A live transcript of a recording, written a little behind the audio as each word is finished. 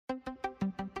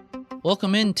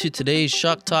Welcome into today's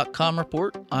Shock Talk Com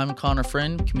Report. I'm Connor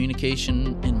Friend,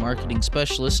 Communication and Marketing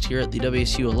Specialist here at the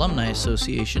WSU Alumni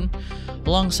Association.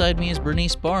 Alongside me is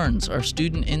Bernice Barnes, our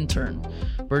student intern.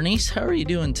 Bernice, how are you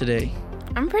doing today?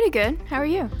 I'm pretty good. How are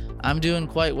you? I'm doing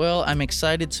quite well. I'm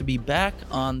excited to be back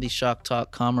on the Shock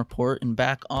Talk Com Report and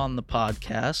back on the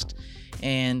podcast.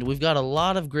 And we've got a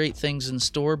lot of great things in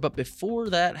store. But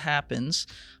before that happens,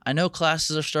 I know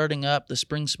classes are starting up. The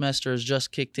spring semester has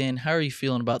just kicked in. How are you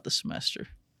feeling about the semester?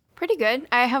 Pretty good.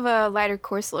 I have a lighter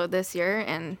course load this year,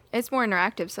 and it's more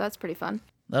interactive, so that's pretty fun.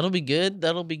 That'll be good.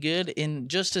 And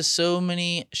just as so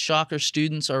many Shocker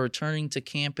students are returning to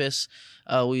campus,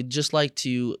 we'd just like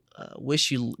to wish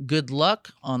you good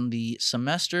luck on the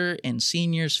semester, and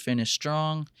seniors finish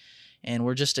strong. And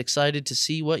we're just excited to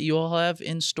see what you all have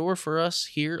in store for us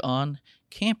here on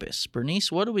campus.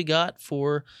 Bernice, what do we got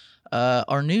for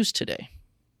our news today?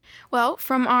 Well,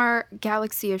 from our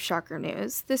galaxy of Shocker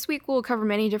news, this week we'll cover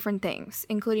many different things,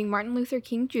 including Martin Luther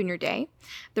King Jr. Day,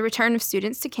 the return of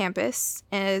students to campus,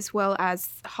 as well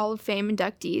as Hall of Fame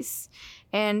inductees,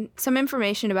 and some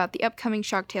information about the upcoming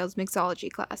Shock Tales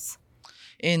mixology class.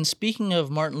 And speaking of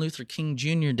Martin Luther King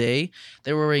Jr. Day,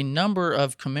 there were a number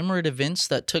of commemorative events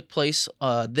that took place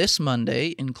this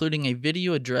Monday, including a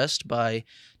video addressed by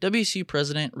WSU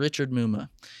President Richard Muma.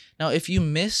 Now, if you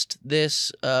missed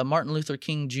this Martin Luther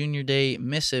King Jr. Day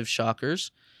missive,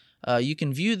 Shockers, you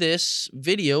can view this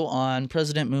video on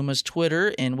President Muma's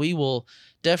Twitter, and we will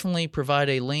definitely provide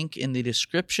a link in the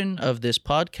description of this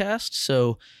podcast.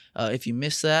 So if you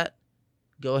missed that,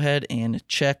 go ahead and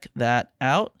check that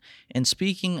out. And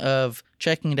speaking of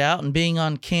checking it out and being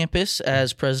on campus,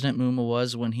 as President Muma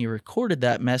was when he recorded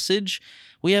that message,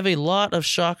 we have a lot of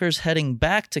Shockers heading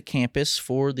back to campus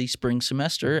for the spring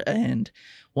semester, and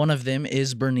one of them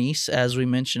is Bernice, as we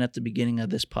mentioned at the beginning of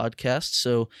this podcast.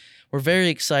 So we're very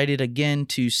excited again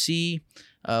to see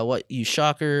what you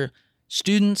Shocker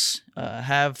students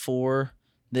have for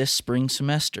this spring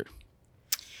semester.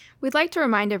 We'd like to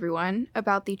remind everyone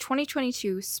about the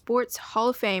 2022 Sports Hall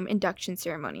of Fame induction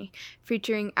ceremony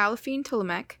featuring Alafine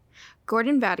Tolomek,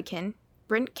 Gordon Vatican,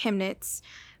 Brent Chemnitz,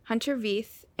 Hunter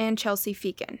Veith, and Chelsea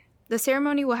Feakin. The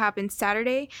ceremony will happen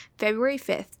Saturday, February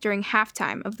 5th during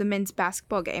halftime of the men's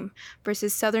basketball game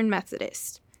versus Southern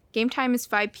Methodist. Game time is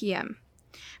 5 p.m.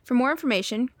 For more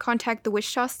information, contact the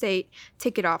Wichita State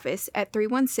Ticket Office at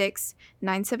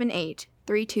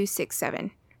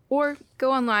 316-978-3267 or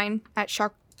go online at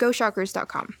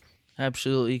GoShockers.com.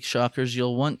 Absolutely, Shockers.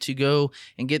 You'll want to go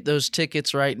and get those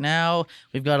tickets right now.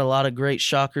 We've got a lot of great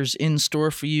Shockers in store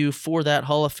for you for that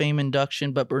Hall of Fame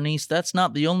induction. But Bernice, that's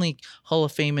not the only Hall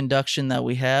of Fame induction that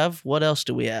we have. What else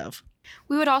do we have?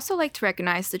 We would also like to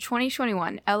recognize the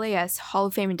 2021 LAS Hall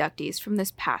of Fame inductees from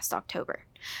this past October.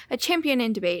 A champion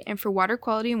in debate and for water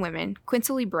quality in women,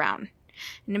 Quincy Brown.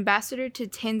 An ambassador to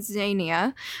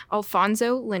Tanzania,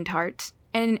 Alfonso Lindhart,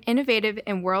 and an innovative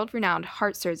and world-renowned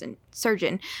heart surgeon,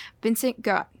 Vincent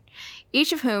Gott,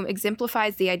 each of whom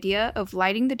exemplifies the idea of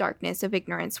lighting the darkness of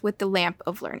ignorance with the lamp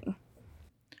of learning.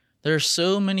 There are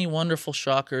so many wonderful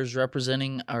Shockers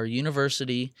representing our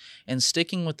university, and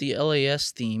sticking with the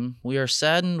LAS theme, we are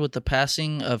saddened with the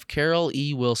passing of Carol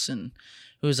E. Wilson,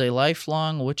 who is a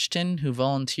lifelong Wichitan who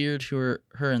volunteered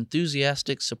her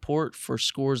enthusiastic support for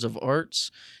scores of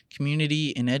arts,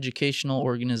 community, and educational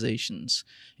organizations,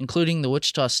 including the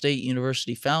Wichita State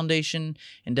University Foundation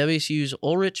and WSU's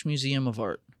Ulrich Museum of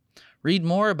Art. Read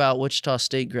more about Wichita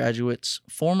State graduates,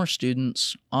 former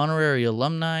students, honorary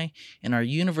alumni, and our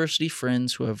university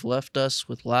friends who have left us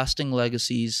with lasting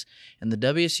legacies in the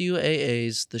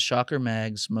WSUAA's The Shocker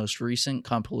Mag's most recent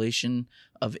compilation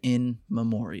of In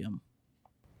Memoriam.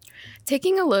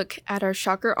 Taking a look at our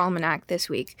Shocker Almanac this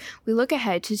week, we look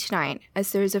ahead to tonight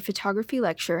as there is a photography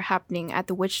lecture happening at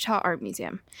the Wichita Art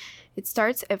Museum. It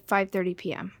starts at 5:30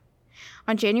 p.m.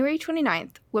 On January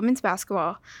 29th, women's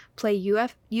basketball play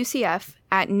UCF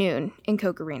at noon in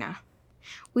Koch Arena.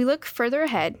 We look further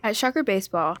ahead at Shocker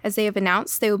Baseball as they have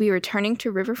announced they will be returning to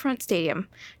Riverfront Stadium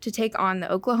to take on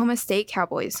the Oklahoma State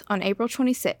Cowboys on April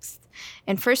 26th,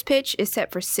 and first pitch is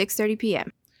set for 6:30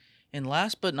 p.m. And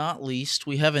last but not least,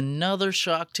 we have another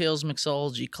Shock Tales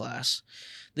mixology class.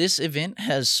 This event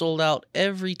has sold out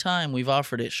every time we've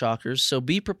offered it, Shockers, so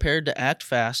be prepared to act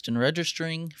fast in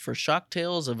registering for Shock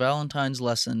Tales A Valentine's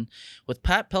Lesson with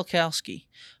Pat Pelkowski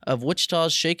of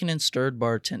Wichita's Shaken and Stirred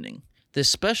Bartending. This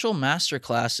special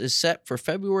masterclass is set for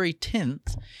February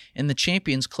 10th in the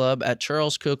Champions Club at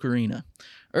Charles Koch Arena.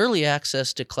 Early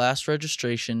access to class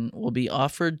registration will be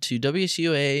offered to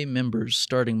WSUAA members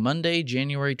starting Monday,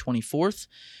 January 24th,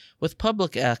 with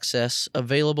public access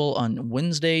available on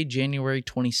Wednesday, January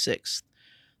 26th.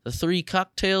 The 3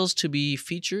 cocktails to be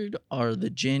featured are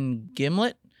the Gin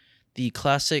Gimlet, the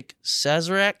classic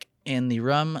Sazerac, and the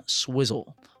rum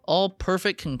Swizzle. All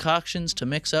perfect concoctions to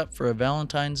mix up for a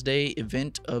Valentine's Day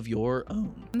event of your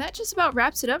own. And that just about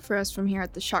wraps it up for us from here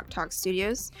at the Shock Talk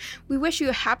Studios. We wish you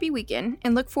a happy weekend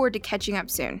and look forward to catching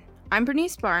up soon. I'm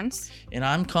Bernice Barnes. And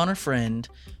I'm Connor Friend.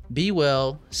 Be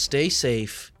well, stay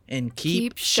safe, and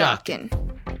keep shocking.